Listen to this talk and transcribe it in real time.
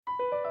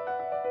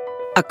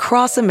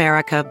Across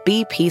America,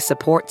 BP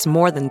supports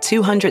more than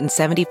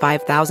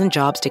 275,000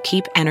 jobs to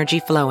keep energy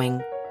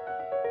flowing.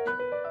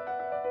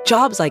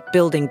 Jobs like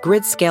building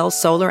grid-scale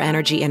solar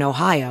energy in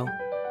Ohio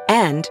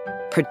and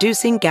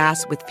producing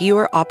gas with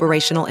fewer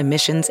operational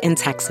emissions in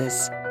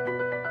Texas.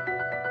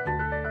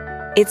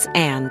 It's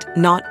and,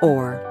 not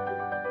or.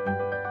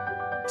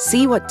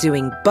 See what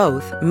doing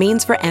both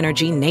means for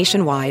energy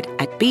nationwide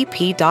at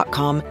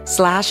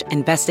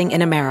bp.com/investing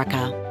in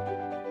America.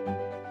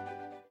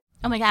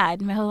 Oh my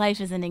God, my whole life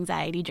is an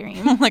anxiety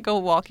dream. Like a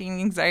walking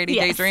anxiety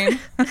daydream.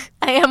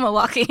 I am a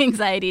walking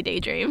anxiety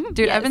daydream.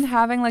 Dude, yes. I've been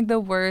having like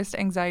the worst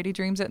anxiety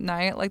dreams at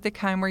night, like the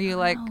kind where you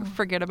like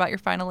forget about your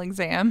final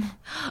exam.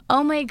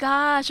 Oh my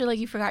gosh, or like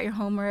you forgot your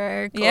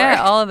homework.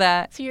 Yeah, all of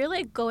that. So you're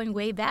like going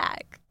way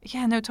back.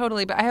 Yeah, no,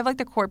 totally. But I have like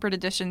the corporate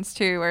editions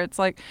too, where it's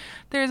like,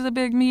 there's a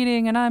big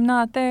meeting and I'm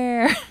not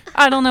there.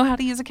 I don't know how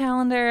to use a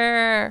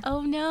calendar.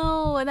 Oh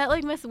no, that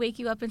like must wake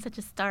you up in such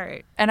a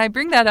start. And I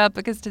bring that up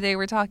because today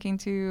we're talking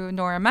to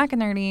Nora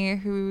McInerny,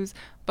 whose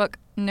book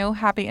No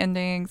Happy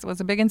Endings was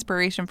a big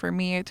inspiration for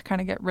me to kind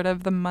of get rid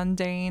of the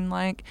mundane,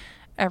 like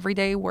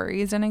everyday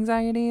worries and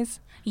anxieties.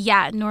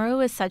 Yeah, Nora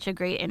was such a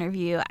great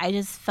interview. I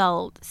just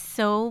felt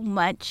so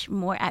much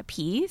more at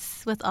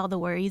peace with all the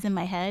worries in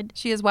my head.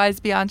 She is wise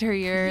beyond her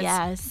years.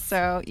 Yes.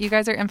 So you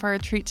guys are in for a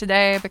treat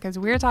today because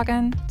we're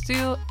talking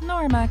to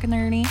Nora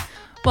McInerny.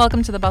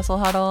 Welcome to the Bustle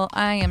Huddle.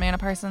 I am Anna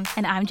Parsons.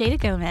 And I'm Jada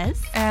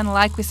Gomez. And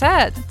like we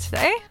said,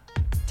 today,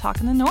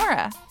 talking to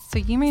Nora. So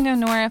you may know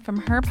Nora from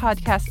her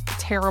podcast,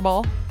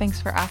 Terrible, thanks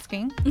for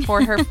asking,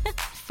 for her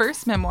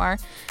first memoir,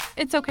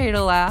 It's Okay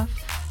to Laugh,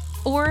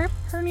 or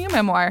her new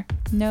memoir,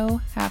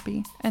 No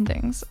Happy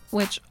Endings,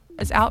 which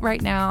is out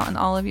right now and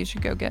all of you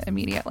should go get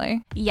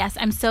immediately. Yes,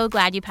 I'm so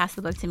glad you passed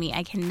the book to me.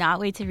 I cannot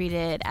wait to read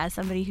it. As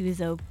somebody who's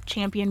a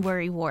champion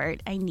worrywart,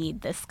 I need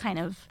this kind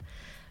of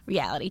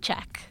reality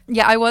check.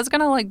 Yeah, I was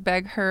going to like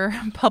beg her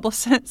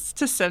publicist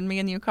to send me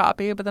a new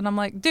copy, but then I'm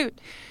like,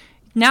 dude,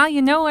 now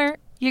you know her.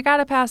 You got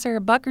to pass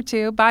her $1 or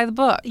 $2, buy the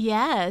book.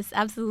 Yes,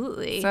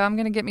 absolutely. So I'm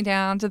going to get me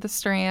down to the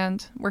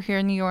Strand. We're here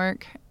in New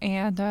York,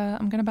 and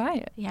I'm going to buy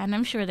it. Yeah, and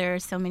I'm sure there are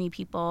so many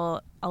people,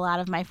 a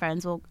lot of my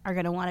friends are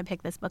going to want to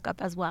pick this book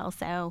up as well.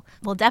 So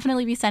we'll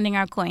definitely be sending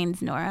our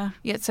coins, Nora.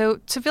 Yeah, so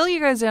to fill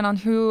you guys in on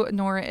who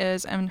Nora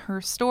is and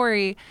her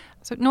story,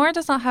 so Nora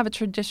does not have a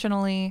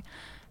traditionally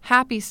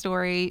happy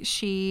story.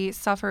 She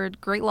suffered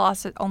great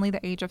loss at only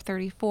the age of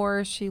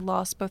 34. She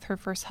lost both her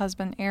first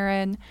husband,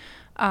 Aaron,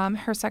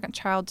 her second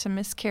child to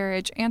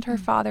miscarriage, and her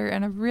father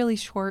in a really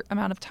short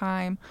amount of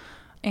time.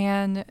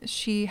 And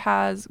she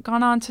has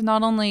gone on to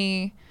not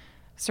only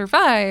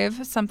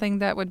survive something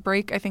that would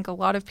break, I think, a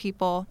lot of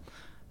people,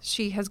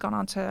 she has gone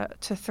on to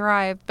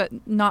thrive, but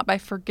not by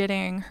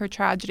forgetting her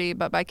tragedy,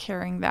 but by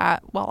carrying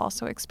that while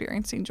also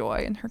experiencing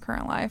joy in her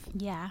current life.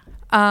 Yeah.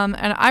 And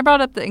I brought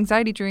up the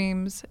anxiety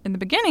dreams in the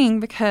beginning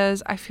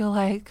because I feel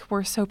like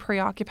we're so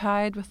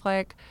preoccupied with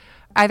like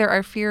either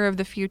our fear of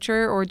the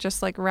future or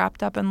just like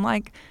wrapped up in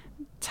like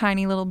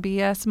tiny little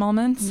BS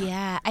moments.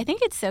 Yeah, I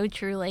think it's so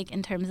true, like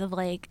in terms of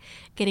like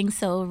getting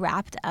so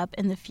wrapped up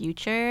in the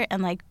future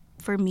and like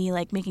for me,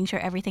 like making sure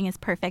everything is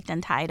perfect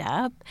and tied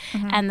up.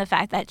 Mm-hmm. And the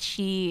fact that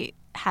she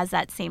has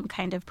that same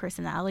kind of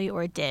personality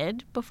or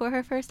did before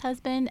her first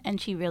husband, and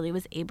she really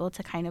was able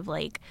to kind of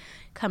like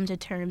come to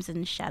terms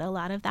and shed a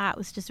lot of that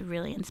was just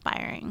really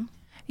inspiring.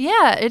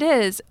 Yeah, it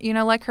is. You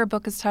know, like her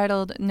book is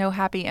titled No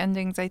Happy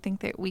Endings, I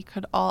think that we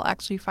could all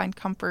actually find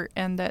comfort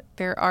in that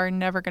there are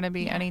never going to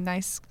be any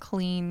nice,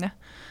 clean,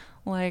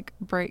 like,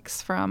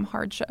 breaks from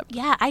hardship.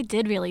 Yeah, I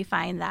did really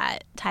find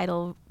that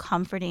title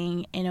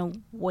comforting in a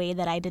way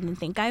that I didn't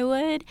think I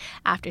would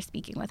after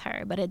speaking with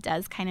her. But it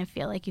does kind of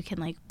feel like you can,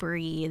 like,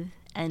 breathe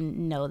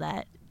and know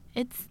that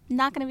it's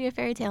not going to be a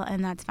fairy tale,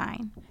 and that's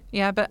fine.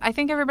 Yeah, but I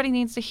think everybody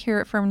needs to hear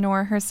it from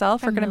Nora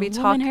herself. We're going to be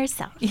talking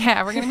herself.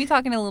 Yeah, we're going to be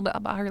talking a little bit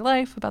about her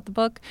life, about the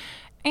book,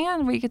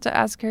 and we get to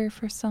ask her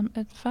for some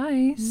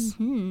advice.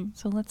 Mm-hmm.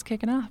 So let's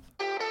kick it off.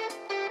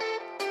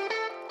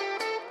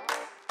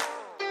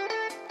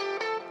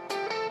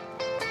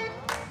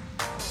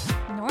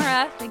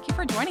 Nora, thank you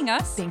for joining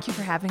us. Thank you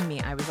for having me.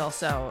 I was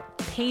also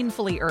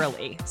painfully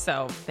early,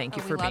 so thank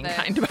you for being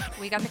kind about it.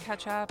 We got to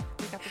catch up.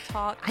 We got to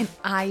talk.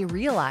 I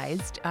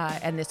realized,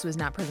 and this was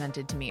not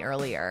presented to me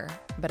earlier,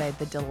 but I had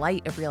the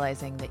delight of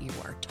realizing that you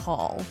are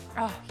tall.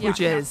 Oh, yeah, which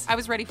is I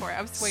was ready for it.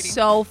 I was waiting.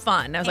 So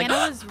fun. I was Anna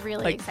like, was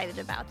really excited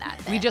about that.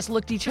 We just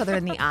looked each other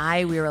in the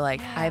eye. We were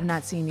like, I have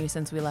not seen you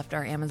since we left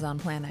our Amazon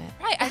planet.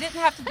 Right. I didn't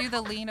have to do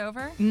the lean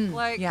over. The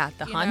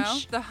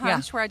hunch. The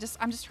hunch where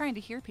I'm just trying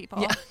to hear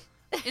people. Yeah.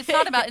 It's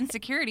not about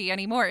insecurity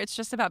anymore. It's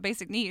just about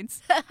basic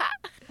needs.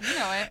 You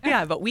know it.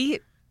 Yeah, but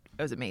it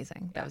was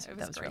amazing. That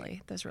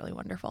was really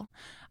wonderful.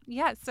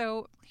 Yeah,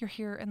 so you're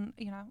here in,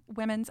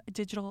 women's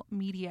digital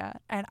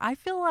media, and I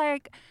feel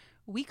like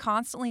we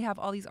constantly have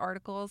all these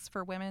articles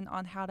for women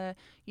on how to,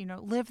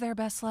 live their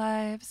best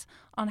lives,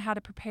 on how to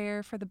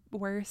prepare for the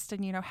worst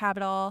and, have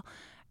it all.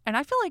 And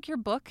I feel like your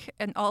book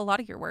and a lot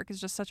of your work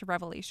is just such a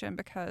revelation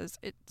because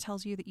it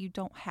tells you that you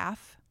don't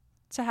have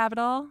to have it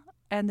all.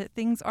 and that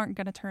things aren't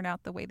going to turn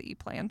out the way that you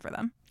plan for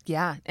them.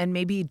 Yeah. And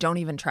maybe don't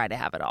even try to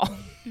have it all.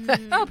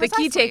 Oh, The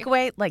key precisely.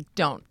 takeaway, like,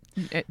 don't.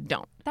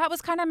 That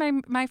was kind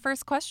of my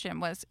first question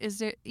was,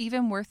 is it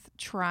even worth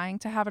trying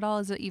to have it all?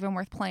 Is it even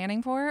worth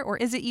planning for? Or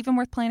is it even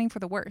worth planning for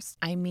the worst?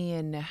 I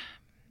mean,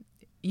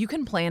 you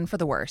can plan for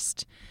the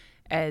worst.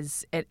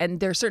 And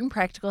there are certain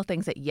practical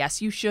things that,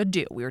 yes, you should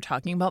do. We were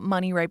talking about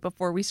money right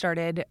before we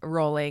started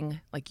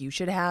rolling. Like, you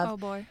should have Oh,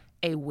 boy.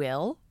 a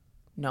will,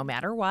 no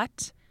matter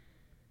what.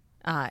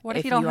 What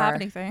if you don't have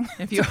anything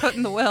to put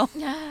in the will?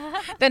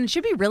 Then it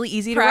should be really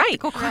easy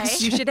Practical to write.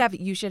 question.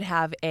 You should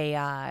have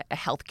a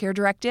healthcare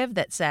directive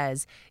that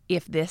says,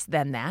 if this,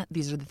 then that.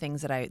 These are the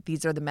things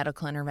these are the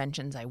medical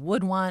interventions I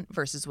would want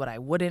versus what I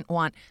wouldn't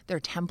want. There are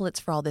templates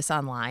for all this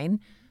online.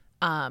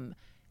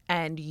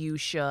 And you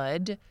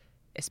should,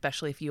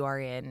 especially if you are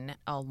in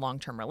a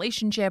long-term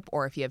relationship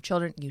or if you have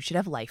children, you should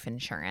have life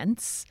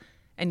insurance.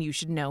 And you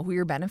should know who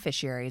your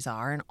beneficiaries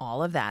are and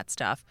all of that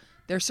stuff.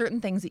 There are certain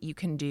things that you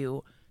can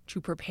do to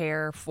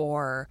prepare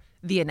for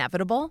the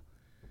inevitable,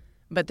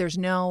 but there's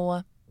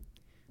no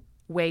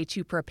way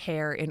to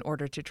prepare in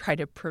order to try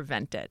to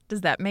prevent it. Does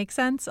that make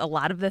sense? A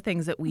lot of the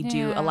things that we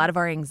do, a lot of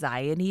our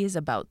anxieties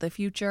about the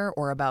future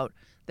or about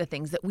the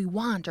things that we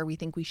want or we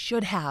think we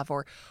should have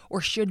or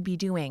should be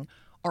doing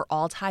are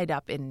all tied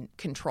up in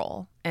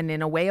control and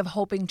in a way of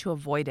hoping to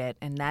avoid it.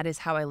 And that is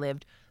how I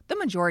lived the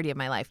majority of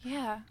my life.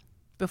 Yeah.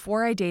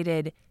 Before I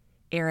dated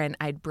Aaron,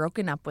 I'd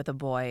broken up with a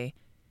boy.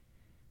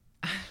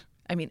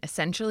 I mean,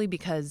 essentially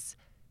because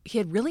he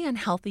had really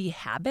unhealthy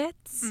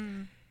habits.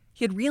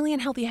 He had really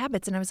unhealthy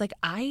habits. And I was like,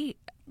 I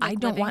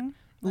don't want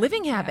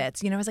living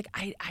habits. You know, I was like,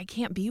 I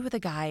can't be with a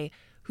guy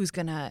who's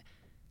going to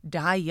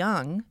die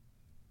young.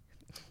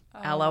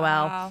 Oh, LOL.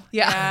 wow.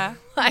 Yeah.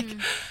 Like,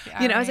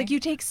 The you know, I was irony. like, you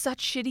take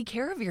such shitty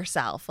care of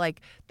yourself.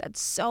 Like,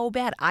 that's so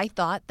bad. I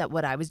thought that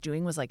what I was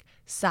doing was like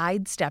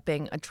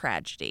sidestepping a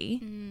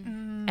tragedy.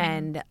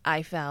 And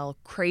I fell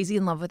crazy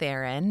in love with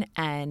Aaron.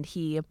 And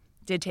he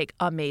did take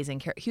amazing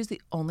care. He was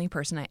the only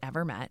person I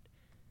ever met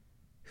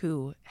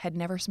who had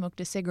never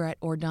smoked a cigarette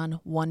or done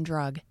one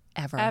drug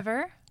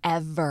ever.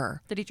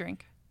 Ever. Did he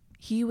drink?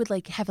 He would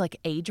like have like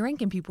a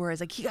drink and people were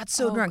like, he got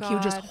so drunk. He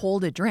would just God.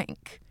 hold a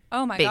drink.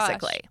 Oh, my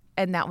basically. gosh.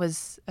 And I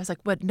was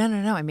like, but no.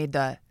 I made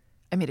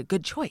a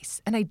good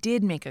choice. And I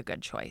did make a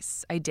good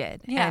choice. I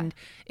did. Yeah. And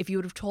if you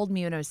would have told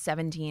me when I was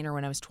 17 or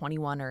when I was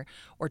 21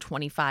 or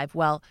 25,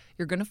 well,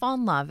 you're going to fall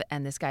in love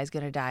and this guy's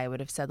going to die, I would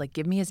have said, like,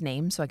 give me his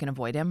name so I can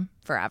avoid him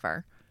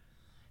forever.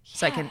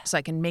 So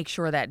I can make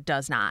sure that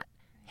does not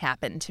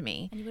happen to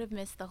me. And you would have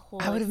missed the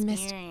whole I would have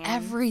missed experience.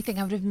 everything.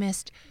 I would have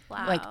missed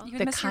like You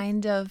would the miss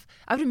kind of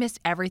I would have missed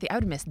everything. I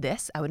would have missed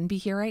this. I wouldn't be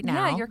here right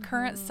now. Yeah, your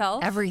current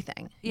self.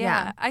 everything.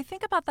 Yeah, I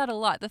think about that a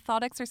lot. The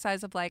thought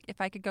exercise of like,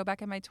 if I could go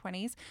back in my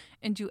 20s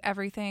and do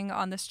everything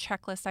on this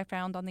checklist I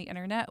found on the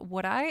internet,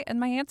 would I? And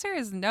my answer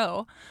is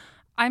no.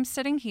 I'm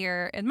sitting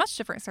here in much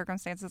different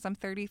circumstances. I'm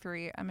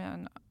 33. I'm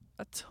in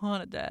a ton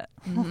of debt.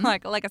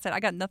 Like I said, I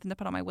got nothing to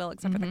put on my will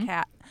except for the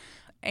cat.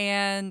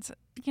 And,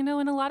 you know,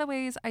 in a lot of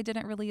ways, I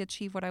didn't really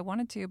achieve what I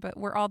wanted to, but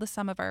we're all the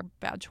sum of our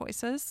bad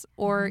choices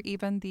or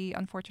even the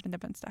unfortunate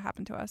events that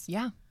happened to us.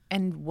 Yeah.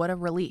 And what a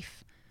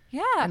relief.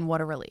 Yeah. And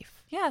what a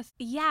relief. Yes.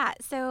 Yeah.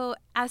 So,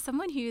 as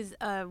someone who's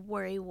a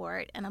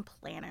worrywart and a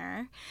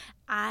planner,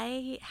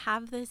 I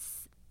have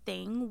this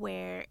thing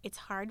where it's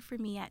hard for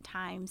me at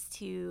times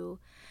to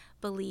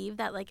believe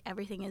that like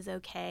everything is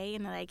okay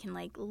and that I can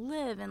like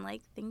live and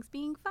like things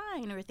being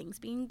fine or things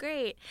being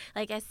great.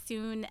 Like as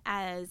soon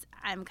as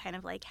I'm kind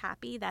of like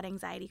happy, that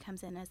anxiety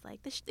comes in as like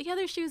the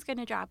other shoe's going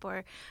to drop,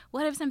 or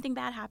what if something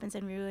bad happens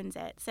and ruins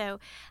it? So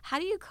how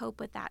do you cope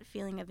with that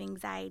feeling of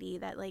anxiety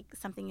that like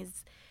something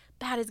is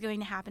bad is going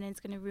to happen and it's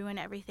going to ruin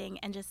everything,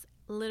 and just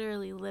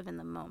literally live in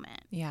the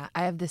moment? Yeah.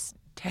 I have this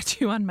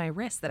tattoo on my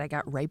wrist that I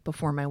got right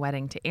before my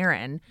wedding to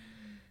Aaron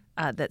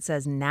that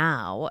says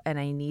now. And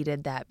I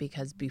needed that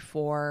because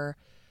before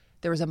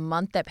there was a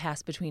month that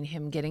passed between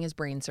him getting his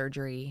brain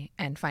surgery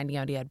and finding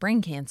out he had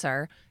brain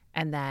cancer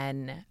and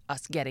then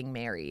us getting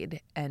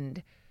married.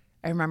 And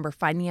I remember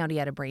finding out he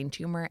had a brain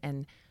tumor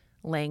and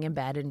laying in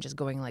bed and just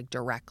going like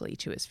directly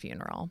to his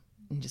funeral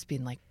and just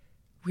being like,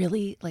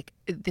 really? Like,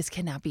 this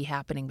cannot be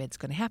happening, but it's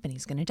going to happen.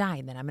 He's going to die,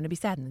 and then I'm going to be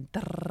sad.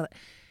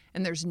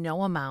 And there's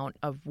no amount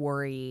of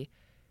worry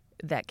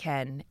that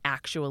can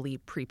actually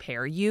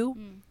prepare you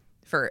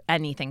for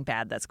anything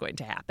bad that's going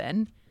to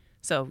happen.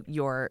 So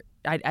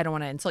I don't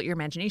want to insult your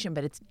imagination,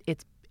 but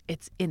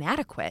it's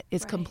inadequate.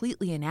 It's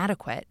completely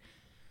inadequate.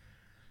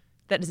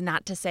 That is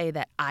not to say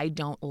that I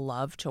don't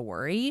love to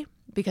worry,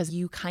 because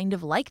you kind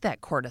of like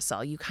that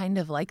cortisol. You kind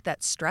of like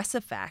that stress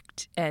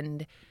effect,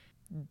 and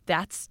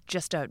that's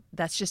just a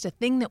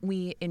thing that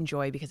we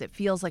enjoy because it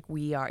feels like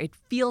it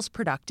feels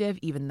productive,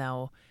 even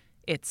though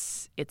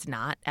it's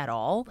not at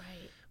all.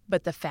 Right.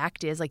 But the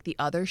fact is, like, the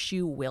other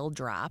shoe will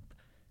drop.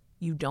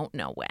 You don't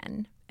know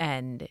when,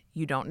 and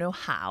you don't know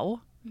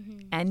how,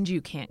 and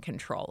you can't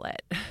control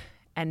it.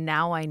 And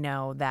now I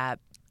know that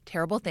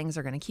terrible things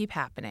are going to keep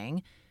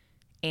happening,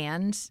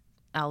 and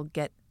I'll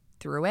get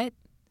through it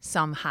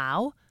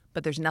somehow,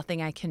 but there's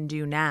nothing I can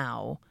do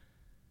now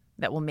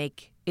that will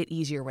make it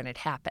easier when it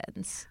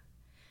happens.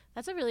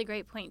 That's a really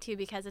great point, too,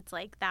 because it's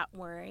like that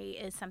worry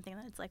is something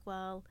that's like,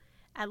 well,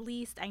 at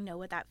least I know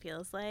what that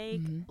feels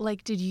like. Mm-hmm.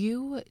 Like, did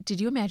you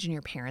imagine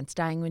your parents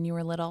dying when you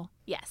were little?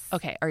 Yes.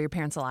 Okay. Are your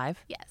parents alive?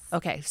 Yes.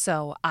 Okay.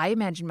 So I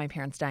imagined my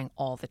parents dying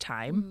all the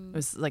time. It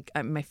was like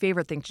my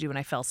favorite thing to do when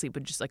I fell asleep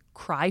would just like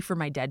cry for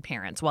my dead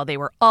parents while they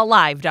were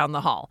alive down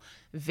the hall.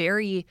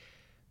 Very,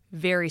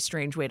 very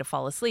strange way to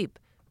fall asleep.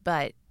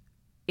 But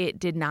it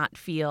did not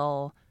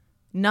feel,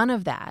 none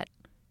of that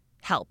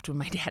helped when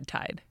my dad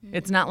died.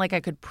 It's not like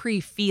I could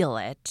pre-feel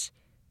it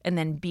and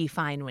then be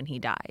fine when he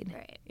died.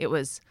 Right. It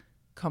was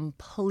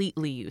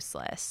completely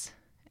useless.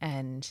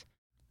 And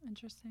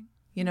Interesting.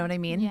 you know what I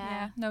mean?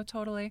 Yeah. No,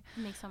 totally.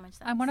 It makes so much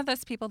sense. I'm one of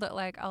those people that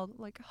like I'll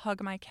like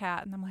hug my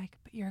cat and I'm like,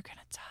 but you're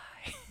gonna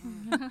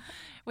die,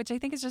 which I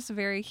think is just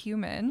very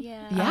human.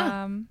 Yeah.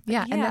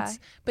 Yeah. But And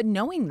but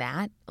knowing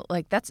that,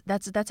 like that's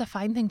a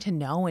fine thing to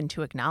know and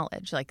to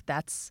acknowledge. Like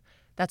that's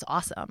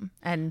awesome.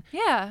 And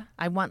yeah,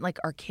 I want like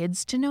our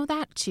kids to know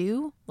that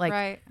too. Like,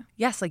 right.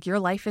 yes, like your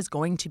life is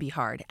going to be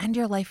hard and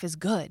your life is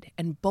good.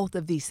 And both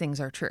of these things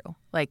are true.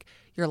 Like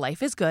your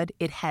life is good.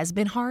 It has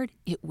been hard.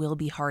 It will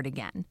be hard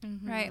again.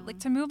 Right. Like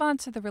to move on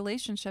to the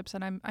relationships,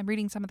 and I'm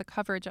reading some of the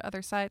coverage at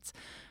other sites.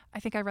 I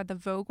think I read the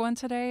Vogue one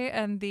today,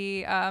 and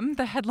the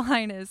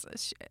headline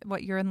is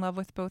what, you're in love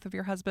with both of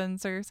your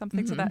husbands or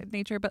something to that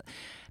nature. But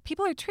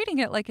people are treating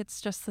it like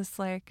it's just this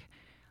like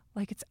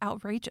it's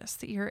outrageous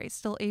that you're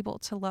still able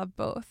to love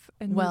both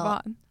and move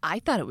on. I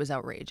thought it was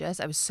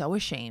outrageous. I was so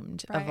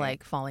ashamed of Right.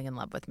 like falling in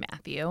love with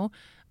Matthew.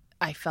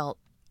 I felt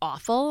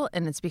awful,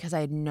 and it's because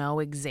I had no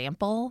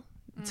example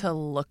to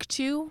look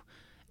to,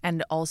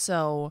 and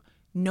also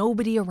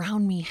nobody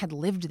around me had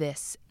lived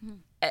this,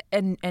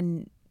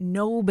 and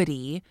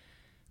nobody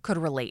could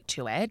relate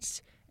to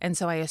it. And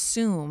so I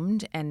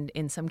assumed, and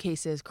in some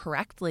cases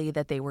correctly,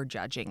 that they were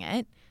judging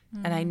it.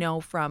 And I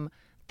know from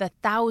the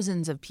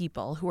thousands of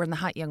people who are in the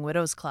Hot Young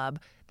Widows Club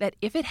that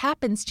if it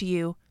happens to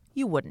you,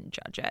 you wouldn't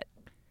judge it.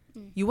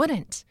 You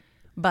wouldn't.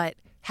 But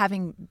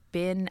having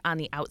been on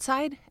the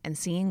outside and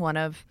seeing one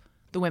of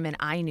the women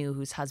I knew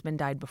whose husband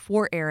died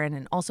before Aaron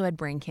and also had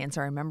brain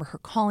cancer, I remember her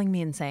calling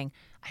me and saying,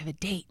 I have a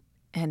date.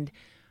 And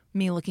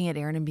me looking at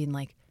Aaron and being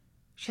like,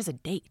 she has a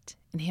date.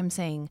 And him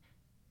saying,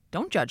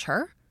 don't judge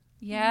her.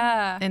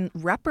 Yeah. And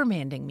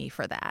reprimanding me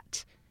for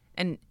that.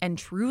 And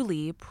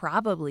truly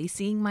probably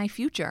seeing my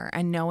future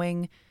and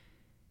knowing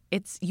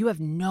you have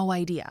no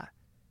idea.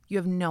 You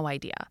have no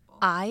idea.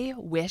 I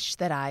wish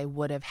that I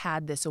would have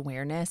had this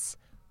awareness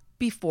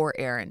before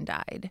Aaron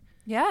died.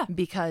 Yeah.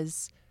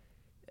 Because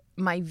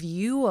my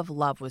view of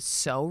love was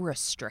so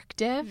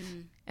restrictive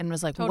and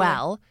was like, Totally.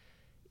 well,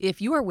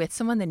 if you are with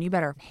someone, then you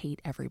better hate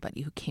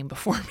everybody who came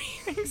before me.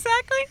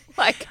 Exactly.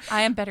 Like,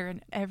 I am better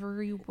in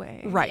every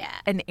way. right. Yeah.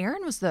 And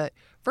Aaron was the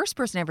first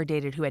person I ever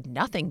dated who had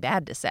nothing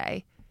bad to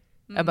say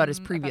about his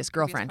previous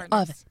girlfriend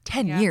partners. of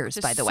 10 Yeah, years,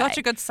 which by is the way. Such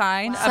a good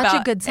sign Such a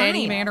about good sign.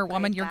 any man or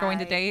woman Great you're going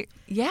to guy. date.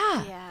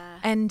 Yeah. Yeah.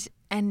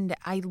 And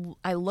I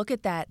look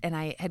at that, and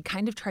I had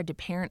kind of tried to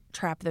parent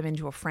trap them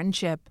into a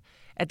friendship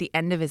at the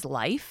end of his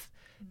life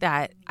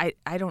that I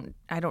don't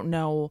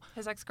know.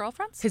 His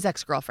ex-girlfriends? His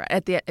ex-girlfriend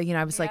at the,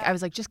 I was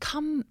like, just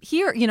come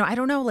here. I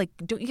don't know, like,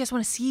 don't you guys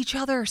want to see each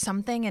other or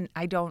something? And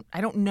I don't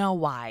know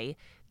why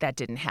that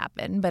didn't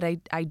happen, but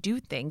I do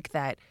think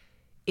that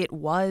it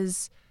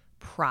was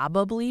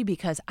probably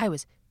because I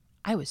was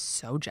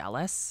so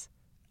jealous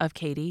of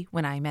Katie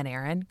when I met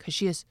Aaron, because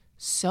she is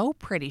so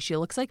pretty. She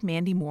looks like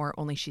Mandy Moore,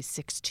 only she's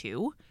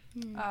 6'2",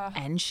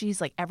 and she's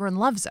like, everyone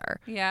loves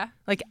her. Yeah.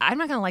 Like, I'm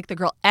not gonna like the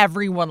girl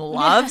everyone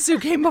loves who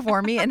came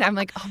before me, and I'm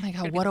like, oh my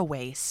god, what a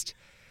waste!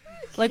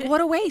 Like,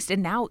 what a waste!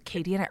 And now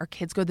Katie and our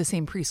kids go to the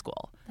same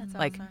preschool. That's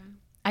like, awesome.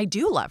 I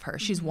do love her.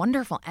 She's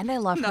wonderful, and I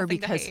love her Nothing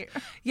to because, hate.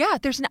 yeah,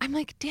 I'm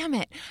like, damn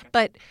it,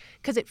 but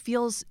because it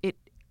feels it.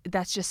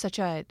 That's such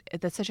a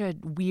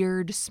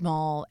weird,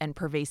 small, and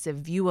pervasive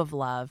view of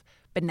love.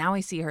 But now I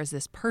see her as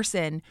this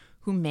person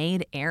who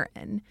made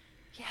Aaron.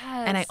 Yes.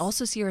 And I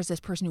also see her as this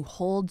person who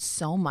holds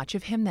so much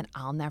of him that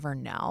I'll never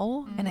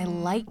know. And I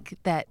like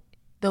that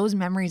those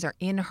memories are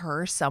in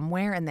her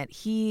somewhere, and that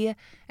he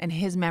and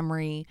his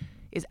memory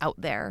is out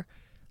there,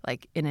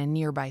 like in a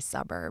nearby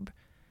suburb,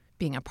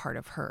 being a part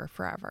of her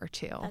forever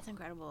too. That's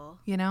incredible.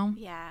 Yeah.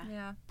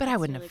 Yeah. But I That's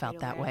wouldn't really have felt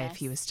great that way if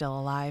he was still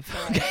alive.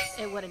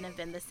 It wouldn't have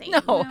been the same No.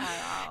 at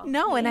all.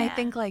 No, and I Yeah.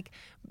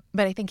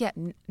 think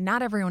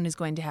not everyone is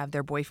going to have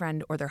their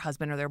boyfriend or their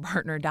husband or their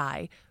partner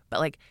die, but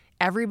like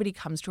everybody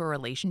comes to a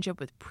relationship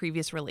with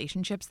previous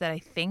relationships that I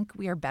think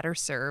we are better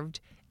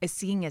served as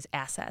seeing as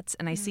assets.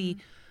 And I see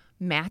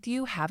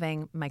Matthew,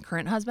 having my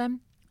current husband,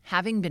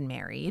 having been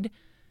married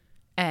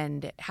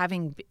and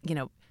having,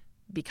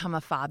 become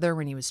a father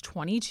when he was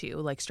 22,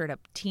 like straight up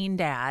teen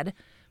dad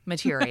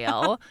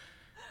material.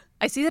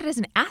 I see that as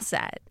an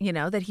asset,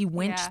 that he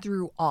went Yeah.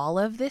 through all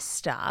of this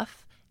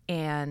stuff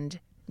and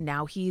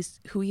now he's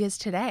who he is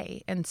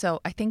today. And so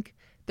I think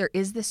there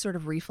is this sort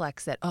of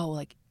reflex that, oh,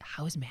 like,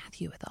 how is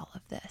Matthew with all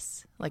of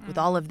this? Like, with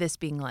all of this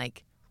being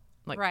like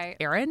Like, Right.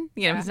 Aaron?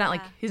 You know,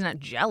 Yeah. he's not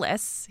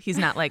jealous. He's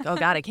not like, oh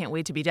God, I can't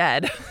wait to be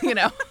dead. You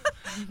know?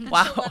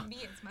 Wow.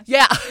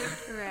 Yeah.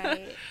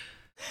 Right.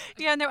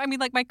 Yeah, no, I mean,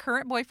 like, my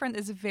current boyfriend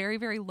is very,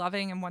 very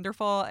loving and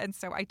wonderful. And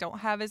so I don't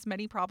have as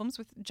many problems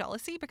with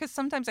jealousy, because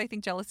sometimes I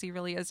think jealousy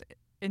really is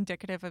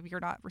indicative of you're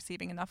not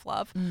receiving enough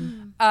love.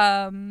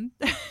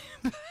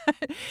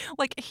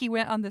 Like, he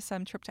went on this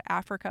trip to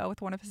Africa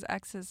with one of his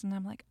exes, and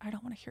I'm like, I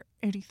don't want to hear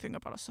anything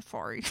about a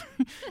safari.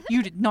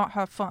 You did not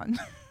have fun.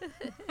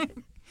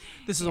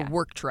 This is a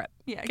work trip.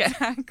 Yeah, Okay.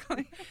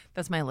 exactly.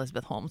 That's my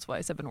Elizabeth Holmes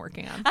voice I've been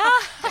working on.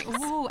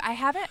 Ooh, I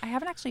haven't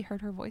actually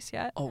heard her voice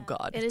yet. Oh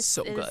God, It is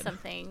so it good. is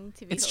something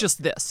to be. It's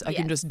just this. I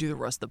can Yes. just do the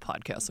rest of the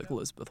podcast like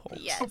Elizabeth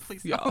Holmes. Yes. Oh,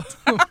 please Yeah.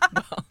 don't.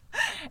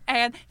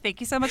 And thank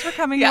you so much for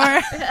coming,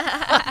 Yeah.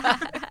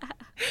 Nora.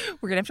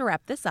 We're gonna have to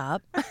wrap this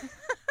up.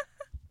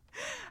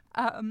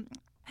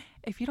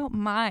 If you don't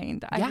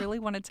mind, Yeah. I really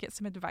wanted to get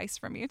some advice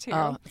from you too.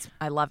 Oh,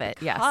 I love it.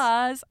 Yes,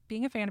 Because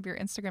being a fan of your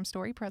Instagram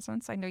story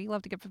presence, I know you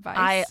love to give advice.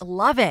 I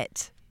love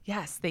it.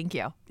 Yes, thank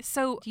you.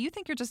 So, do you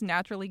think you're just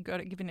naturally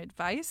good at giving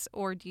advice,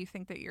 or do you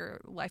think that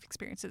your life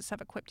experiences have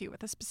equipped you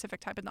with a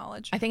specific type of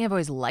knowledge? I think I've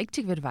always liked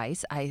to give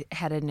advice. I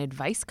had an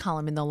advice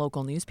column in the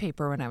local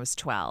newspaper when I was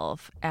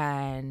 12,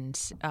 and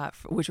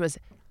which was,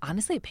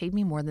 honestly, it paid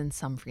me more than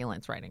some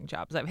freelance writing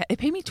jobs. It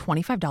paid me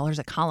 $25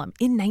 a column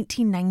in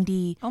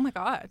 1994. Oh my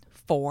God.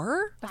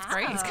 That's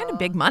great. It's kind of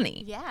big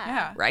money.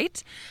 Yeah.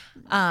 Right?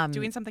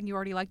 Doing something you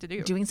already like to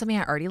do. Doing something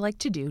I already like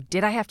to do.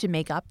 Did I have to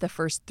make up the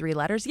first 3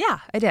 letters? Yeah,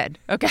 I did.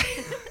 Okay.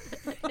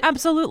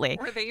 Absolutely.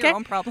 Were they your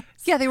own problems?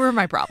 Yeah, they were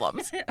my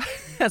problems. I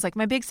was like,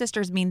 my big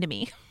sister's mean to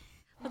me.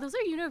 But those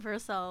are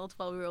universal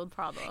 12-year-old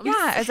problems. Yeah,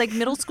 I was like,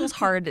 middle school's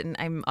hard and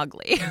I'm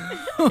ugly.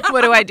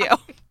 What do I do?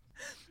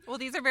 Well,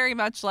 these are very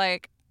much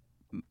like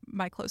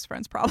my close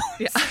friends' problems.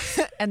 Yeah.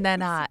 And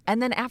then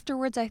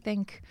afterwards, I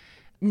think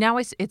now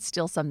it's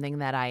still something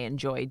that I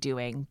enjoy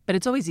doing, but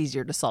it's always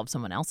easier to solve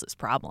someone else's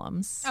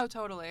problems. Oh,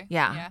 totally.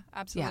 Yeah. Yeah,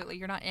 absolutely.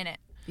 You're not in it.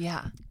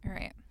 Yeah. All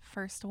right.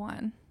 First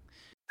one.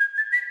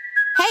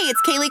 Hey,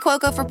 it's Kaylee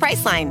Cuoco for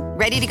Priceline.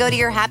 Ready to go to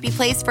your happy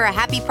place for a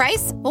happy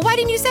price? Well, why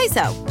didn't you say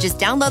so? Just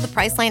download the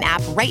Priceline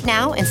app right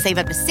now and save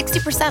up to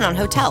 60% on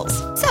hotels.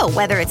 So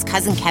whether it's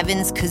Cousin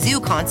Kevin's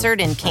Kazoo concert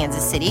in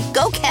Kansas City,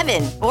 go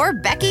Kevin, or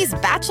Becky's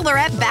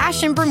Bachelorette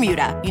Bash in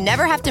Bermuda, you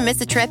never have to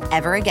miss a trip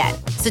ever again.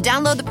 So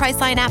download the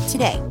Priceline app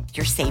today.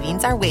 Your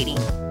savings are waiting.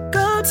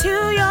 Go to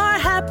your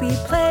happy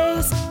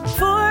place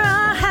for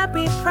a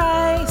happy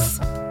price.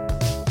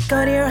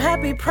 Go to your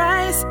happy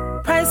price,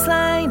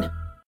 Priceline.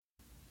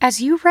 As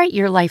you write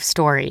your life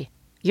story,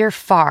 you're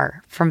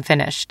far from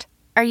finished.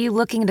 Are you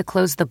looking to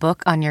close the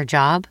book on your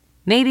job?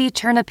 Maybe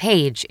turn a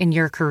page in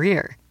your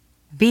career?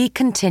 Be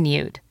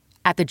continued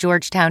at the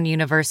Georgetown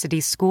University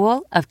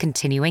School of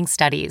Continuing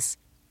Studies.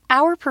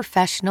 Our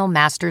professional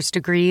master's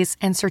degrees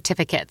and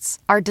certificates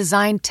are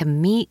designed to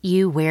meet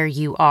you where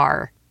you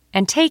are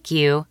and take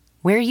you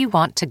where you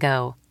want to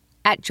go.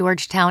 At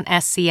Georgetown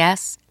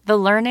SCS, the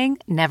learning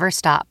never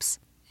stops,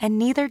 and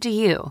neither do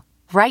you.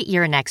 Write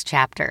your next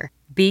chapter.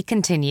 Be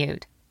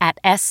continued at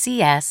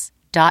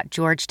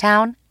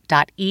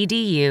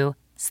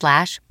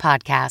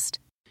scs.georgetown.edu/podcast.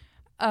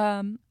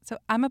 So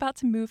I'm about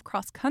to move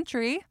cross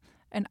country,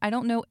 and I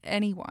don't know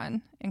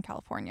anyone in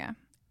California.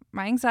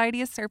 My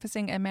anxiety is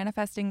surfacing and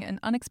manifesting in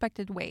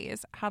unexpected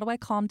ways. How do I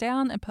calm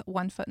down and put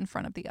one foot in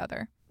front of the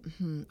other?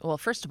 Well,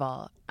 first of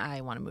all, I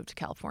want to move to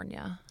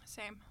California.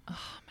 Same.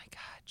 Oh my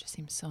God, it just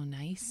seems so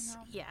nice.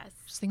 Yes.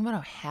 Just think about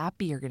how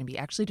happy you're going to be.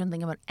 Actually, don't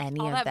think about any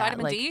All of that that.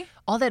 vitamin D?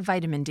 All that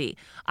vitamin D.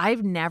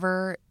 I've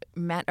never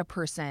met a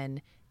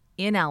person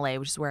in LA,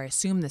 which is where I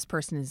assume this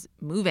person is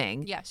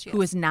moving, Yes, she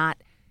who is. is not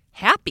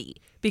happy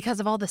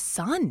because of all the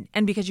sun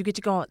and because you get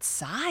to go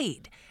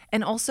outside.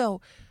 And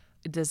also,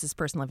 does this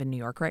person live in New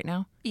York right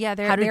now? Yeah,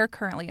 How did- they're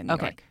currently in New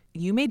York.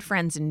 You made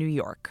friends in New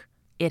York.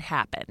 It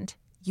happened.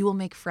 You will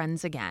make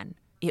friends again.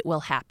 It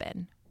will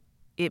happen.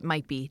 It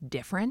might be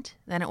different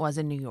than it was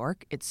in New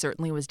York. It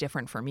certainly was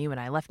different for me when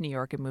I left New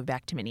York and moved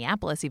back to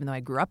Minneapolis, even though I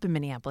grew up in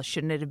Minneapolis.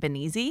 Shouldn't it have been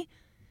easy?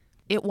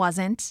 It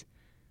wasn't.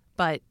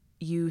 But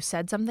you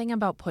said something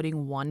about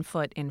putting one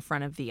foot in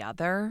front of the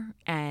other.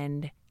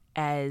 And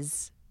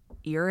as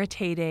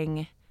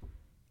irritating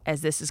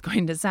as this is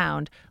going to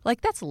sound,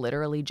 like that's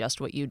literally just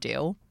what you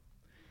do.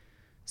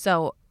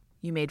 So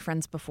you made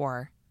friends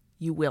before.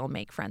 You will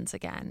make friends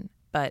again.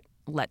 But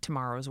let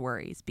tomorrow's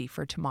worries be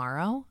for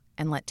tomorrow,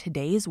 and let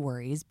today's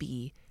worries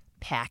be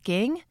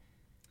packing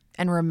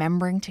and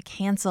remembering to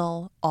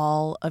cancel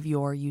all of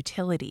your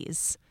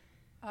utilities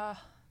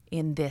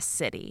in this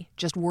city.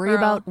 Just worry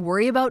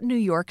about New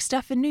York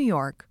stuff in New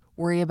York.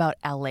 Worry about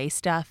LA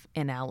stuff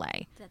in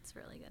LA. That's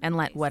really good. And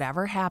let advice.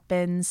 whatever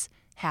happens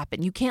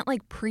happen. You can't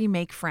like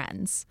pre-make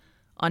friends,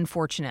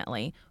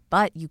 unfortunately,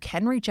 but you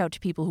can reach out to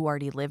people who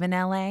already live in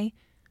LA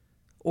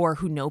or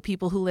who know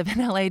people who live in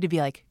LA to be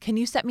like, can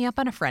you set me up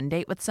on a friend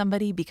date with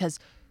somebody? Because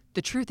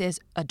the truth is,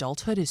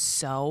 adulthood is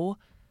so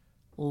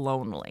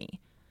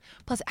lonely.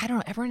 Plus, I don't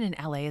know, everyone in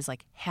LA is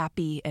like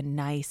happy and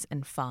nice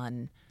and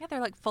fun. Yeah,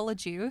 they're like full of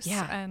juice.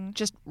 Yeah. And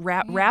Just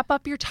wrap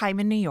up your time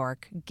in New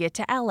York, get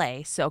to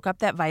LA, soak up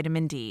that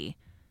vitamin D,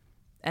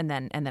 and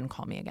then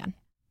call me again.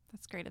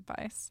 that's great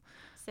advice.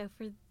 So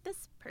for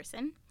this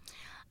person,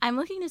 I'm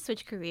looking to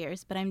switch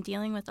careers, but I'm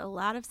dealing with a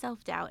lot of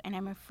self-doubt and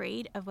I'm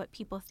afraid of what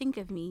people think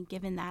of me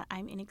given that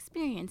I'm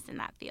inexperienced in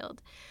that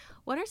field.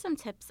 What are some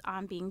tips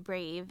on being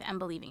brave and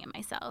believing in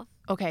myself?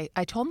 Okay,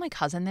 I told my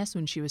cousin this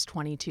when she was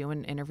 22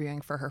 and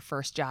interviewing for her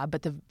first job,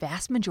 but the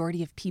vast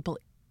majority of people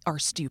are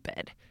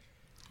stupid.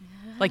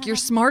 Like, you're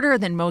smarter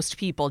than most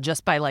people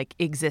just by, like,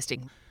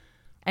 existing.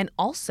 And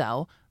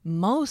also,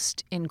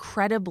 most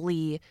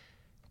incredibly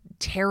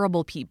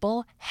terrible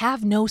people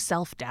have no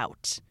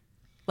self-doubt.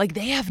 Like,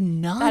 they have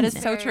none. That is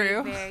so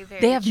true. Very,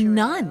 very They have true.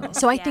 none.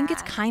 So I think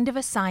it's Yeah. kind of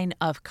a sign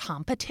of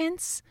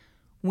competence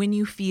when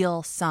you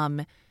feel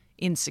some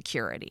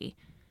insecurity.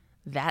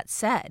 That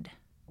said,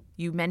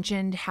 you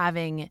mentioned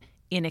having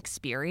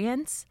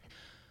inexperience.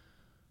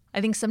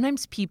 I think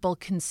sometimes people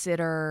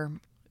consider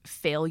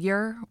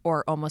failure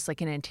or almost like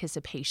an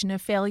anticipation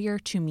of failure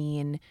to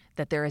mean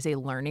that there is a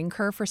learning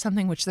curve for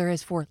something, which there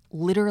is for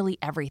literally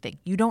everything.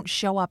 You don't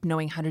show up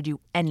knowing how to do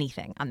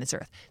anything on this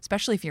earth,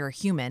 especially if you're a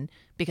human,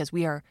 because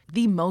we are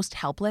the most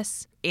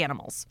helpless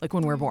animals, like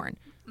when we're born.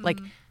 Like,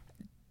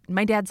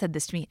 my dad said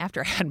this to me after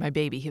I had my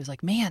baby. He was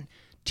like, man,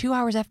 2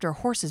 hours after a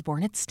horse is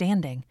born, it's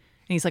standing.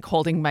 And he's like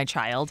holding my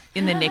child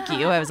in the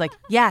NICU. I was like,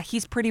 yeah,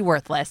 he's pretty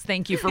worthless.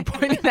 Thank you for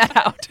pointing that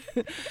out.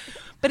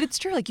 But it's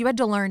true. Like, you had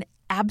to learn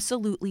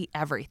absolutely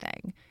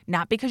everything,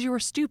 not because you were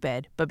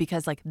stupid, but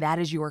because like that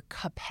is your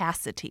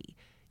capacity.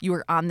 You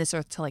are on this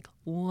earth to like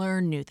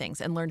learn new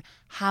things and learn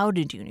how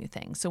to do new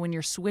things. So when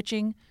you're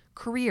switching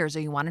careers or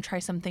you want to try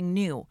something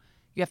new,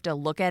 you have to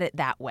look at it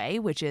that way,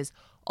 which is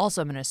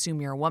also, I'm going to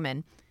assume you're a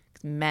woman,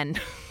 'cause men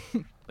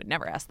would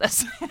never ask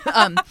this.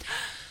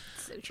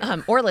 So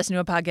true. Or listen to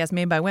a podcast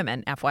made by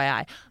women,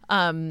 FYI.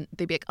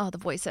 They'd be like, oh, the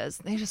voice says,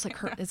 they just like,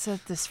 it's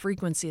at this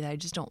frequency that I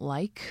just don't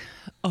like,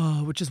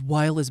 which is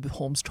why Elizabeth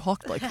Holmes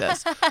talked like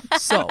this.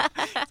 So,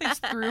 They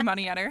just threw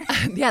money at her.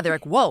 yeah, they're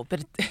like, whoa,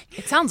 but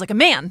it sounds like a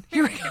man.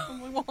 Here we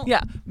go.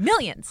 Yeah,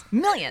 millions.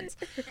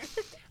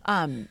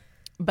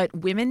 But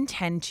women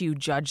tend to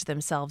judge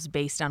themselves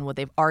based on what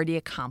they've already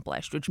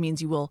accomplished, which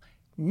means you will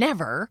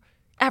never,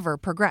 ever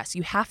progress.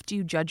 You have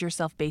to judge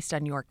yourself based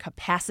on your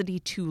capacity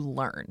to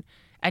learn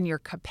and your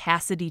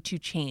capacity to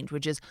change,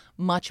 which is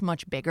much,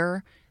 much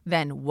bigger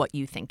than what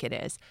you think it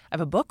is. I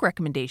have a book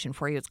recommendation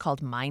for you. It's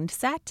called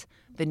Mindset,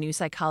 The New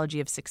Psychology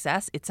of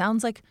Success. It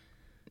sounds like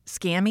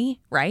scammy,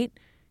 right?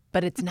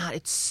 But it's not.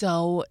 It's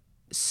so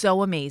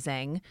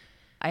amazing.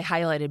 I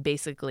highlighted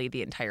basically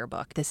the entire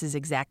book. This is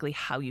exactly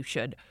how you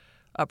should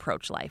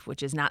approach life,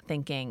 which is not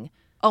thinking,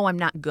 oh, I'm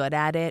not good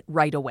at it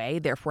right away,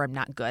 therefore I'm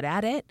not good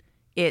at it.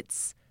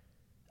 It's,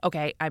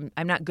 okay, I'm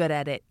not good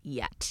at it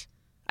yet.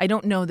 I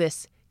don't know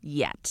this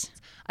yet.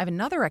 I have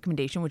another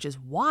recommendation, which is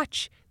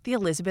watch the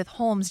Elizabeth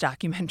Holmes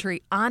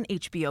documentary on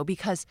HBO,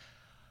 because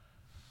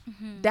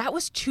that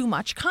was too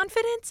much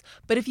confidence.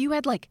 But if you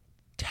had like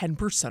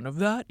 10% of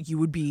that, you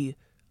would be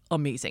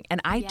amazing. And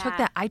I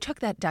took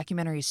that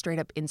documentary as straight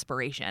up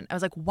inspiration. I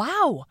was like,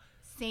 wow.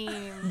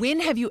 Same. When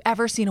have you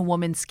ever seen a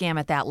woman scam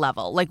at that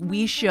level? Like,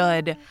 we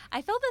should.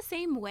 I felt the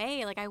same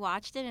way. Like, I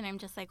watched it and I'm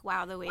just like,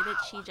 wow, the way that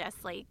she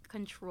just like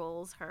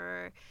controls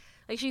her.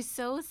 Like, she's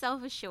so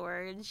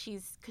self-assured. She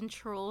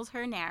controls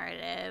her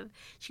narrative.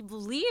 She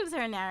believes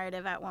her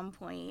narrative at one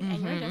point.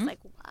 And you're just like,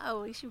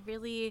 wow, she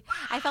really...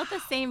 I felt the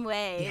same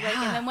way. Yeah. Like,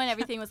 and then when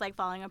everything was, like,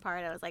 falling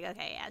apart, I was like,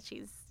 okay, yeah,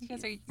 she's... You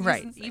guys are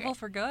Right. using evil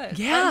for good.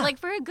 Yeah. Like,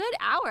 for a good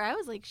hour, I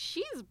was like,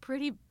 she's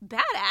pretty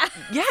badass.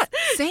 Yeah,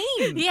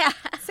 same. Yeah.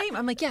 Same.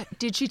 I'm like, yeah.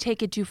 Did she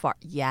take it too far?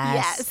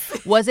 Yes.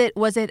 Yes. Was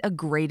it a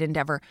great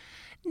endeavor?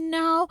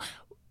 No.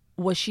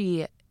 Was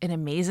she an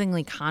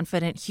amazingly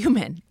confident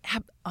human?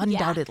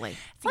 Undoubtedly.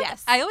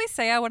 Yes. I always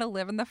say I want to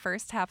live in the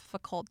first half of a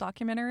cult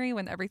documentary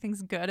when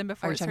everything's good and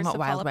before Are you it talking starts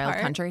about to fall Wild Wild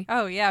apart. Country?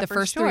 Oh yeah, The for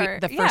first sure.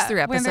 three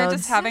Yeah, when they're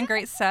episodes? just having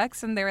great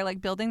sex and they're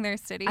like building their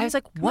city. I was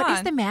like, Come what is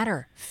on. the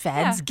matter?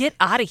 Feds, Yeah. get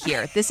out of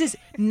here. This is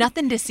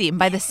nothing to see. And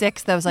by the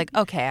 6th, I was like,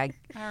 okay,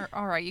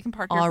 All right, you can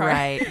park your all car.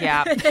 right,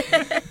 yeah.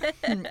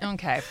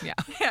 Okay, yeah.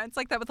 Yeah, it's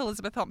like that with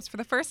Elizabeth Holmes. For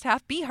the first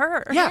half, be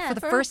her. Yeah, for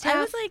the first half,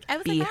 I was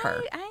like, be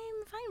her. I'm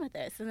fine with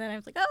this. And then I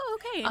was like, oh,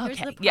 okay. Here's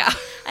Okay, the part. yeah.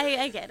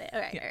 I get it. All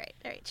right.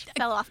 She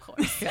fell off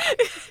course.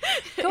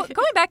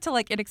 Going back to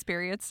like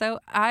inexperience, so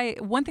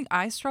one thing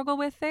I struggle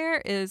with there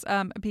is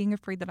being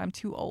afraid that I'm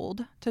too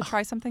old to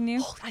try something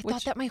new. I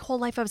thought that my whole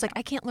life. I was like,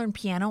 I can't learn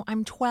piano.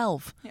 I'm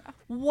 12. Yeah.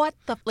 What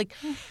the like?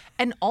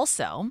 And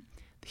also,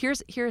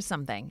 here's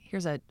something.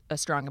 Here's a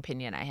strong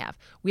opinion I have.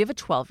 We have a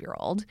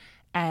 12-year-old,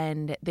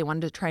 and they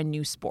wanted to try a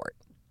new sport.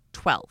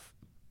 12.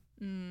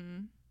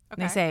 And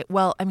they say,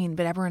 well, I mean,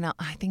 but everyone else,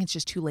 I think it's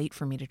just too late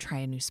for me to try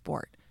a new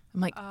sport. I'm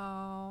like,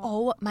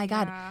 oh my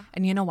God. yeah.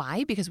 And you know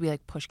why? Because we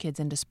like push kids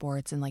into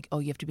sports and like, oh,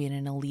 you have to be in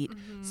an elite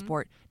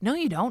sport. No,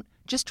 you don't.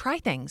 Just try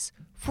things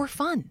for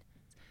fun.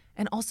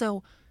 And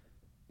also,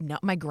 no,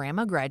 my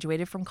grandma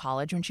graduated from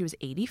college when she was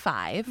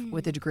 85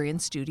 with a degree in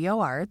studio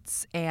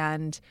arts.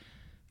 And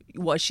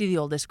was she the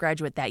oldest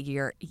graduate that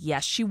year?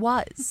 Yes, she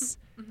was.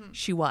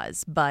 She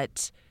was.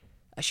 But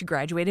she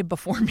graduated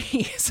before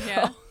me. So.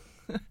 Yeah.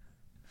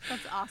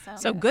 That's awesome.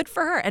 So good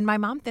for her. And my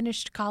mom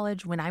finished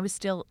college when I was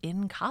still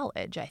in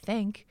college, I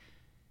think.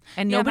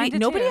 And Yeah, nobody mine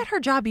did too. at her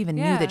job even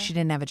knew Yeah. that she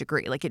didn't have a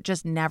degree. Like, it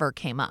just never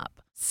came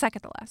up.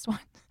 Second to last one.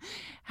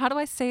 How do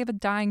I save a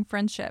dying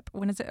friendship?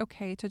 When is it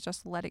okay to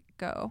just let it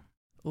go?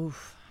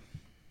 Oof.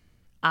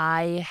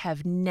 I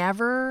have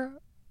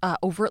never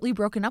overtly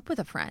broken up with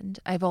a friend.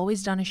 I've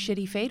always done a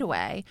shitty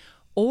fadeaway.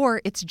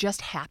 Or it's just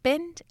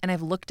happened and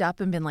I've looked up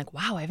and been like,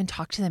 wow, I haven't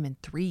talked to them in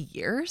 3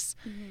 years.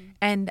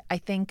 And I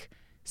think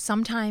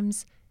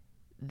sometimes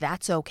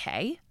that's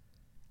okay.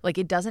 Like,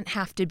 it doesn't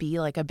have to be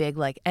like a big,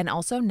 like, and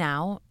also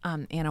now,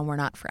 Anna, we're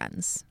not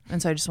friends.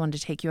 And so I just wanted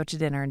to take you out to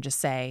dinner and just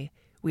say,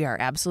 we are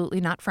absolutely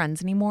not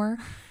friends anymore.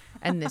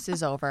 And this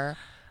is over.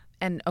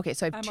 And okay,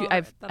 so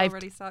I've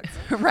already sucks.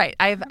 right.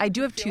 I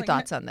do have two Feeling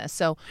thoughts on this.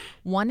 So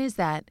one is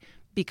that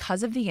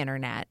because of the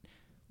internet,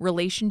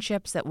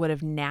 relationships that would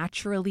have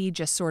naturally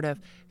just sort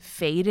of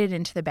faded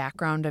into the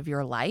background of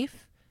your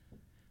life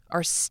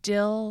are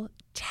still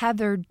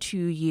tethered to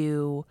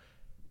you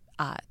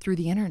through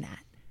the internet.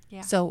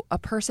 Yeah. So a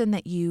person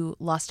that you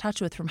lost touch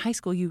with from high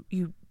school,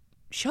 you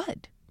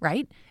should,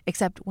 right?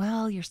 Except,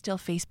 well, you're still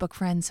Facebook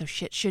friends, so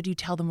shit, should you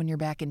tell them when you're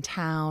back in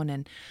town?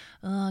 And,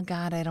 oh,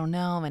 God, I don't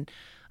know. And,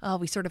 oh,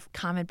 we sort of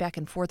comment back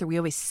and forth, or we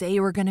always say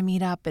we're going to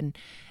meet up,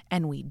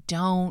 and we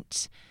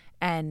don't.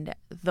 And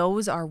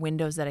those are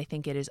windows that I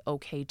think it is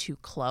okay to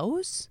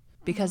close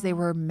because they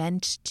were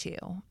meant to.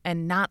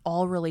 And not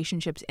all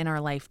relationships in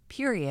our life,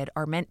 period,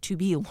 are meant to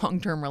be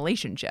long-term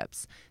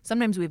relationships.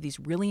 Sometimes we have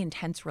these really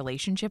intense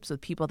relationships with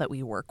people that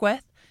we work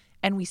with,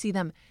 and we see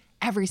them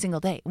every single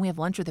day. And we have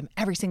lunch with them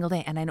every single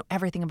day, and I know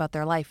everything about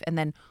their life. And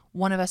then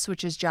one of us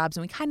switches jobs,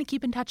 and we kind of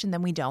keep in touch, and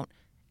then we don't.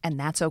 And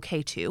that's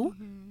okay, too.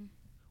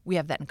 We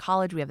have that in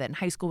college. We have that in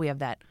high school. We have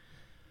that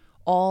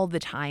all the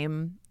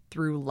time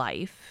through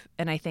life.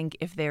 And I think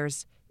if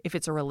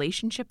it's a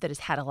relationship that has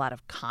had a lot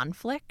of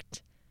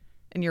conflict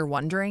and you're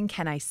wondering,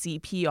 can I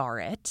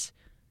CPR it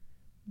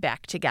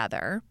back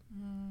together?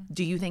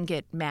 Do you think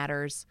it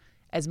matters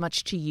as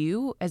much to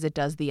you as it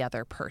does the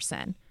other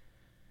person?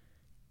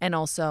 And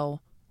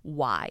also,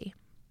 why?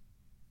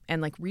 And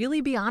like,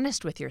 really be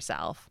honest with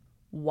yourself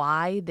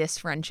why this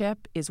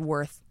friendship is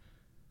worth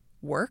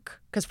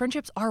work. Because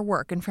friendships are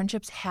work, and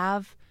friendships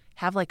have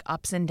like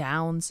ups and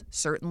downs,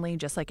 certainly,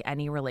 just like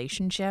any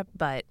relationship.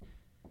 But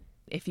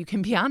if you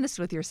can be honest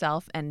with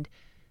yourself and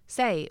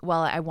say,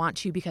 well, I want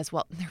to because,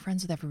 well, they're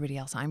friends with everybody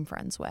else I'm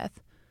friends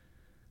with.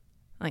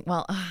 Like,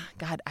 well,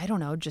 God, I don't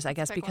know. Just, I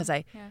guess,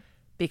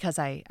 because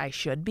I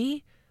should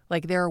be.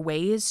 Like, there are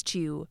ways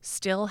to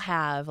still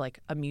have like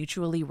a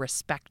mutually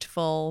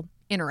respectful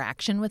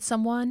interaction with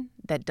someone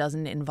that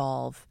doesn't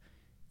involve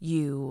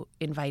you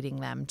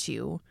inviting them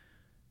to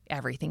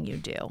everything you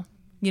do.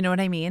 You know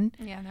what I mean?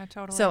 Yeah, no,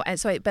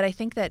 totally. But I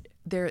think that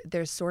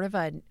there's sort of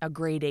a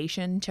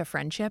gradation to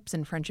friendships,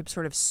 and friendships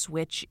sort of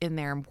switch in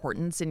their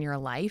importance in your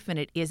life, and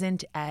it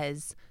isn't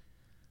as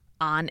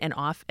on and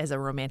off as a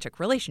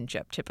romantic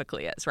relationship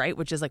typically is, right?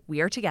 Which is like,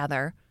 we are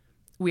together,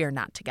 we are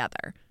not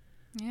together.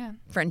 Yeah.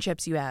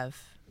 Friendships, you have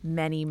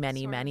many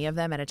of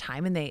them at a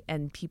time,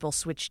 and people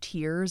switch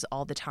tiers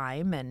all the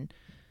time.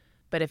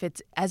 But if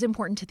it's as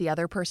important to the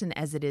other person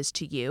as it is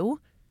to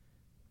you,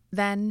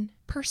 then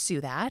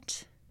pursue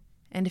that.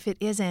 And if it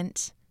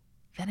isn't,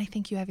 then I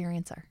think you have your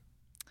answer.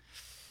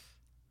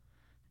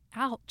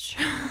 Ouch.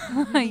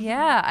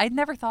 Yeah, I'd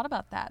never thought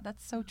about that.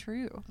 That's so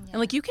true. And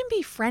like, you can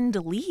be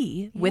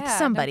friendly with Yeah, no,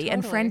 somebody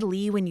and totally.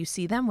 friendly when you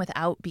see them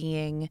without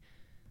being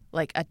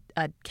like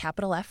a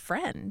capital F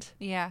friend.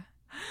 Yeah.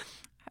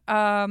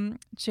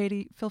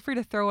 JD, feel free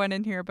to throw one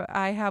in here, but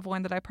I have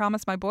one that I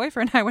promised my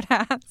boyfriend I would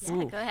ask.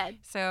 Yeah, go ahead.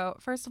 So,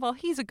 first of all,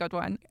 he's a good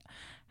one.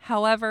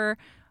 However,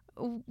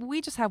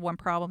 we just have one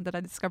problem that I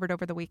discovered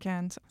over the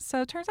weekend.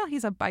 So, it turns out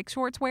he's a bike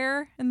shorts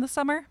wearer in the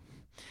summer.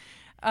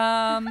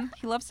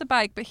 He loves to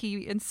bike, but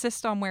he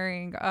insists on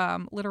wearing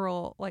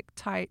literal, like,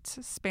 tight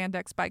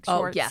spandex bike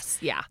shorts. Oh, yes.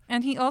 Yeah.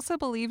 And he also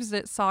believes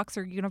that socks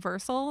are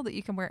universal, that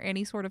you can wear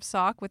any sort of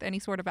sock with any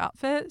sort of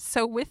outfit.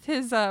 So with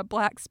his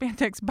black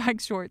spandex bike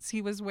shorts,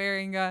 he was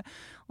wearing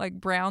like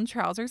brown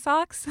trouser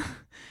socks.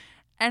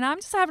 And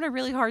I'm just having a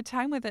really hard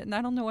time with it, and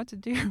I don't know what to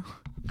do.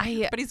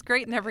 But he's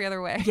great in every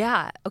other way.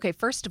 Yeah. Okay.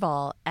 First of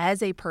all,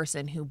 as a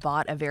person who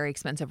bought a very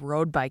expensive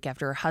road bike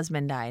after her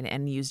husband died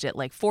and used it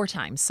like 4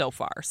 times so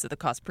far, so the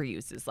cost per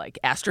use is like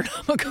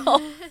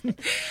astronomical.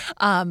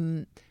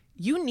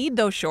 You need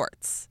those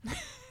shorts.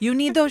 You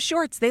need those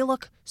shorts. They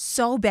look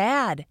so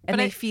bad and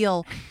they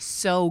feel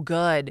so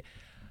good.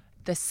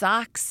 The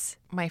socks,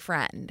 my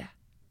friend,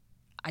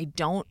 I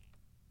don't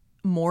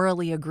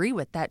morally agree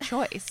with that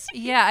choice.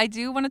 Yeah, I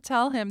do want to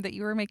tell him that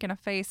you were making a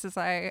face as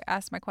I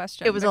asked my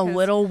question. It was a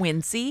little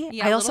wincy.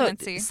 Yeah, I a also little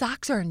wincy.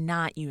 Socks are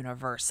not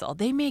universal.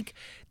 They make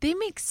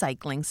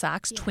cycling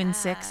socks. Twin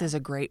Six is a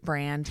great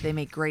brand. They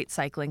make great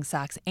cycling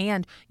socks,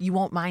 and you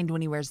won't mind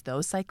when he wears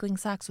those cycling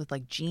socks with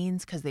like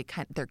jeans because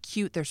they're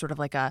cute. They're sort of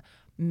like a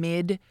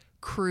mid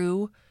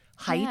crew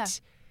height. Yeah.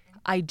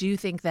 I do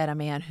think that a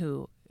man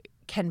who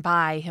can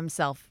buy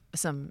himself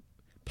some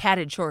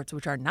padded shorts,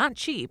 which are not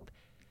cheap,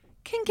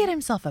 can get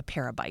himself a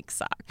pair of bike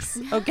socks.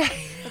 Okay.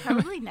 They're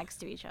probably next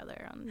to each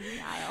other on the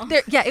aisle.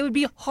 It would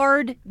be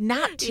hard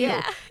not to.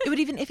 Yeah. It would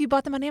even, if you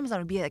bought them on Amazon,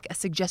 it would be like a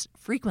suggest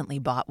frequently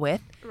bought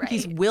with. Right.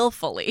 He's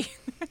willfully.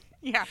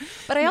 Yeah.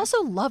 But I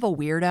also love a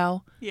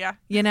weirdo. Yeah.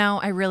 You know,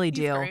 I really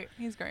do.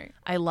 He's great.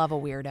 I love a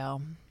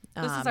weirdo.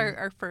 This is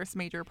our first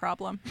major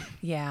problem.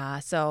 Yeah,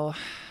 so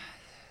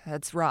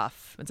that's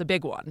rough. It's a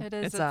big one. It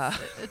is.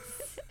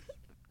 It's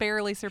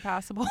barely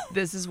surpassable.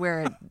 This is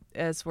where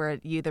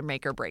you either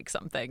make or break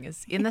something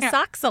is in the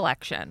sock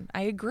selection.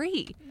 I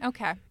agree.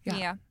 Okay. Yeah.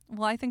 Yeah.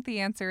 Well, I think the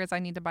answer is I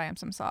need to buy him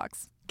some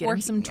socks. Get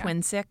him some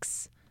Twin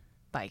Six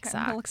bike I'm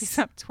gonna look socks. these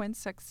up. Twin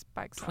Six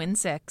bike socks. Twin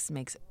Six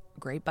makes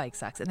great bike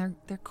socks, and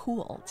they're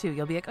cool too.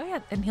 You'll be like, oh yeah,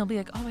 and he'll be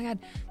like, oh my god,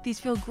 these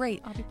feel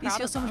great. I'll be These proud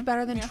feel of so much them.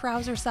 better than Yeah.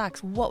 trouser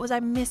socks. What was I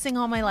missing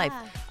all my life?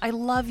 I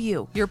love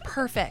you. You're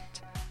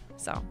perfect.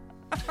 So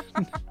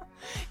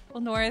Well,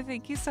 Nora,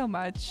 thank you so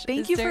much. thank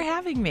Is you for there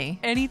having me.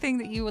 anything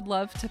that you would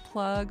love to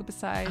plug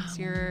besides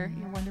your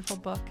wonderful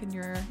book and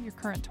your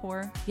current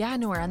tour? Yeah,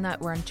 no, we're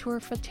on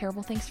tour for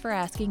Terrible Thanks for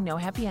Asking. No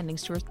Happy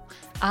Endings tours.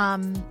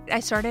 I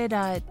started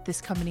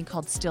this company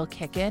called Still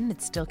Kickin'.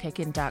 It's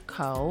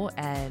stillkickin.co,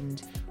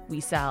 and we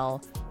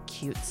sell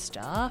cute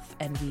stuff,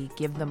 and we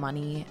give the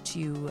money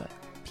to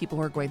people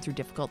who are going through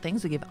difficult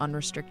things. We give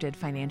unrestricted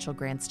financial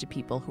grants to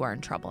people who are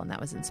in trouble, and that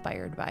was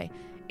inspired by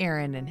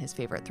Aaron and his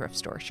favorite thrift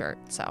store shirt.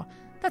 So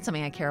that's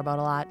something I care about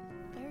a lot.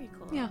 Very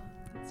cool. Yeah.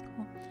 That's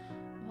cool.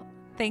 Well,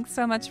 thanks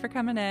so much for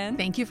coming in.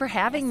 Thank you for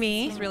having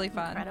me. It was really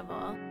fun.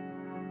 Incredible.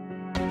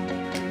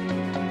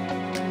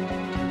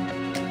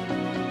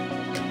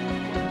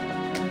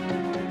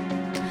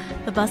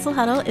 The Bustle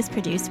Huddle is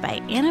produced by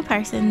Anna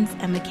Parsons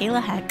and Michaela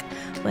Heck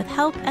with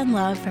help and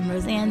love from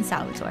Roseanne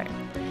Salvatore.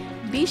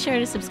 Be sure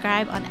to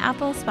subscribe on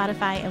Apple,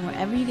 Spotify, and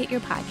wherever you get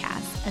your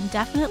podcasts, and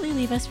definitely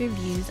leave us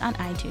reviews on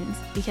iTunes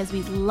because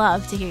we'd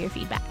love to hear your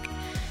feedback.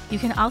 You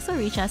can also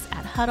reach us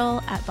at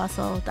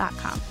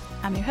huddle@bustle.com.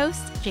 I'm your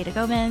host, Jada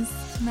Gomez,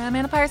 I'm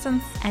Amanda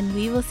Parsons. and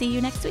we will see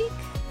you next week.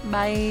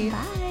 Bye.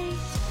 Bye.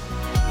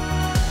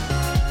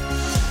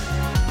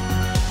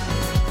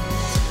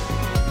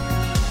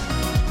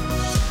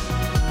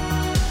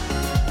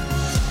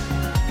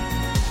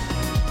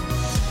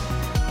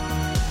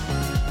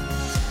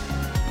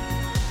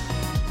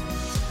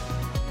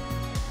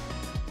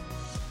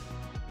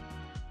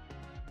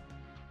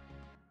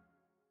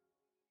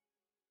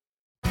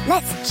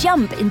 Let's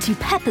jump into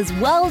Peppa's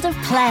world of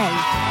play.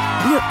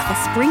 Look for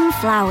spring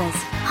flowers,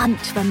 hunt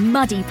for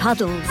muddy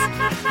puddles,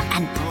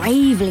 and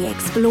bravely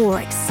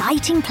explore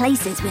exciting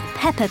places with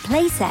Peppa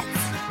playsets.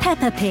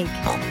 Peppa Pig,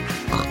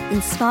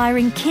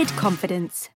 inspiring kid confidence.